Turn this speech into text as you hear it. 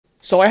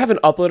So I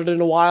haven't uploaded in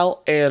a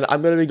while, and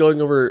I'm going to be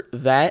going over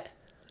that.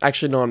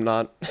 Actually, no, I'm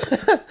not.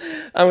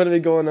 I'm going to be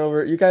going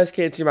over... You guys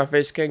can't see my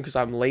face cam because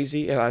I'm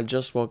lazy, and I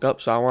just woke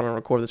up, so I want to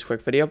record this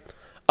quick video.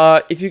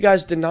 If you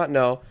guys did not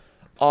know,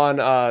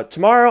 on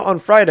tomorrow, on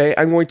Friday,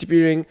 I'm going to be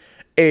doing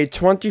a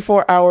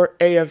 24-hour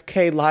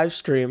AFK live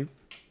stream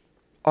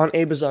on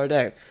a bizarre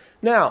day.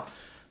 Now,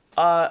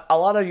 a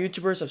lot of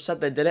YouTubers have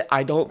said they did it.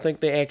 I don't think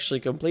they actually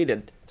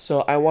completed,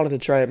 so I wanted to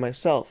try it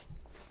myself.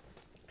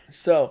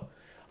 So...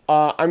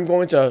 I'm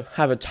going to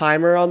have a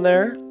timer on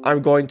there.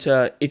 I'm going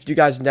to, if you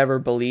guys never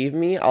believe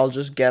me, I'll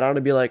just get on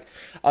and be like,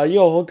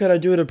 yo, what can I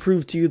do to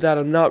prove to you that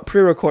I'm not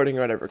pre-recording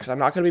or whatever? Because I'm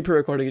not going to be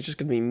pre-recording. It's just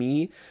going to be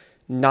me,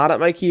 not at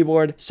my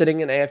keyboard,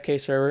 sitting in an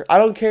AFK server. I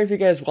don't care if you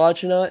guys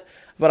watch or not,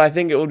 but I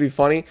think it would be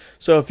funny.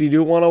 So if you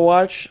do want to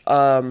watch,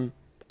 a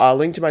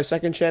link to my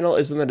second channel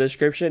is in the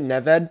description,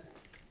 Neved.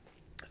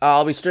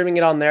 I'll be streaming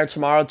it on there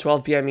tomorrow,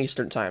 12 p.m.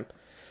 Eastern time.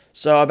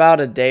 So about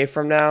a day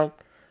from now.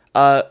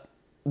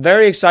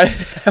 Very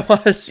excited. I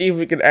want to see if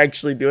we can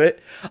actually do it.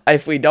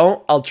 If we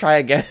don't, I'll try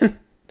again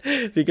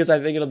because I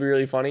think it'll be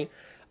really funny.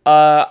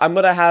 I'm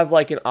going to have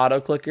like an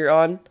auto clicker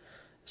on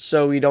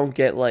so we don't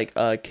get like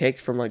kicked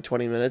from like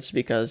 20 minutes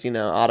because, you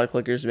know, auto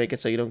clickers make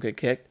it so you don't get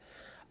kicked.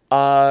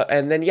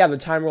 And then, yeah, the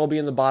timer will be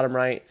in the bottom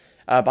right,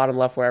 bottom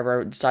left, wherever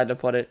I decide to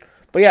put it.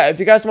 But yeah, if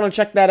you guys want to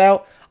check that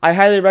out, I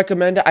highly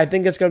recommend it. I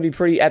think it's going to be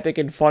pretty epic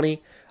and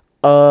funny.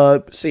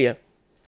 See ya.